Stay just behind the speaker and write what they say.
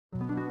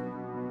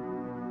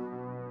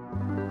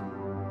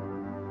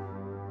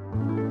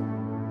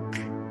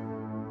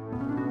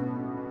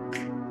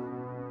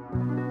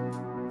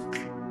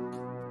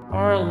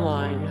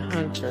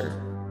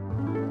Hunter,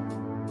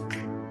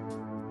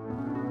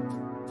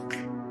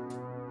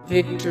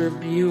 Victor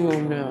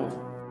Buono,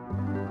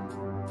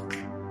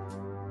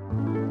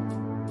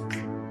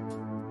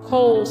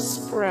 Cole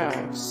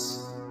Sprouse,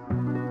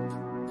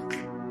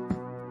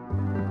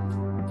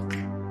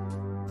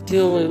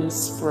 Dylan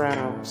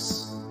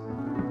Sprouse,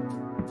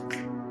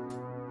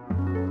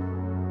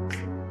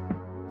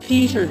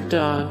 Peter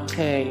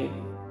Dante,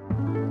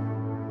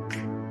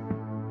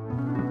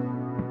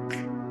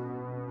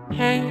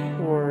 Hank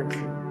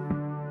Gordon,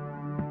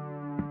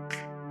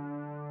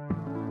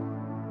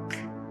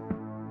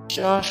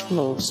 Josh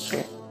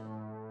Mostra,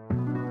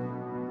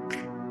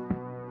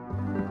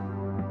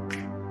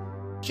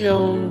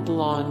 Joan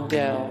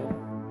Blondell,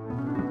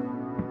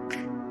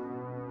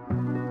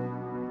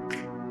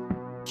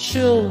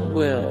 Chill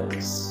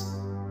Wills,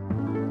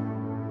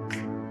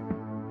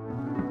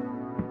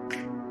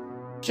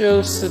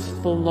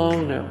 Joseph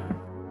Bologna,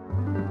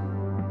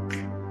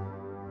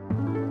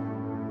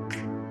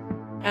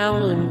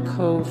 Alan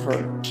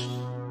Covert,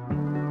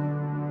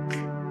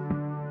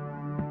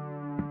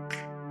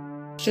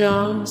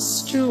 John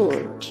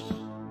Stewart,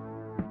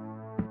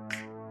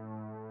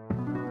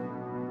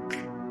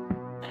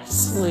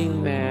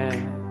 Wrestling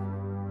Man,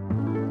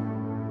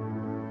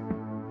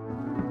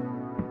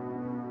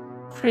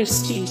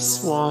 Christy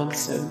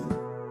Swanson,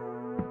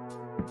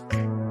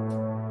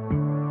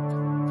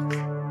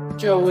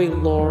 Joey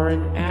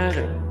Lauren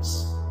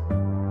Adams,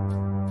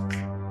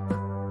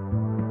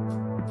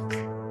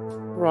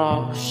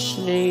 Rob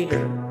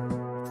Schneider,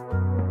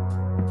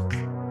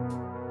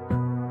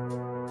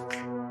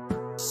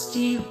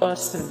 Steve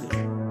Buscemi,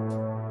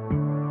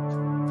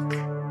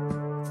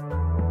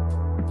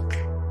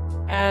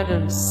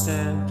 Adam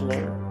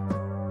Sandler.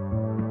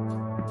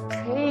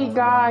 Hey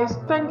guys,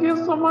 thank you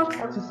so much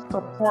for the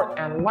support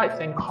and likes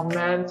and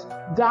comments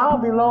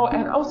down below,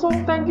 and also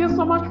thank you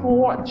so much for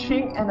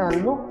watching, and I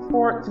look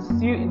forward to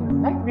see you in the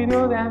next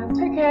video. Then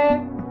take care,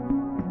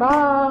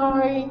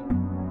 bye.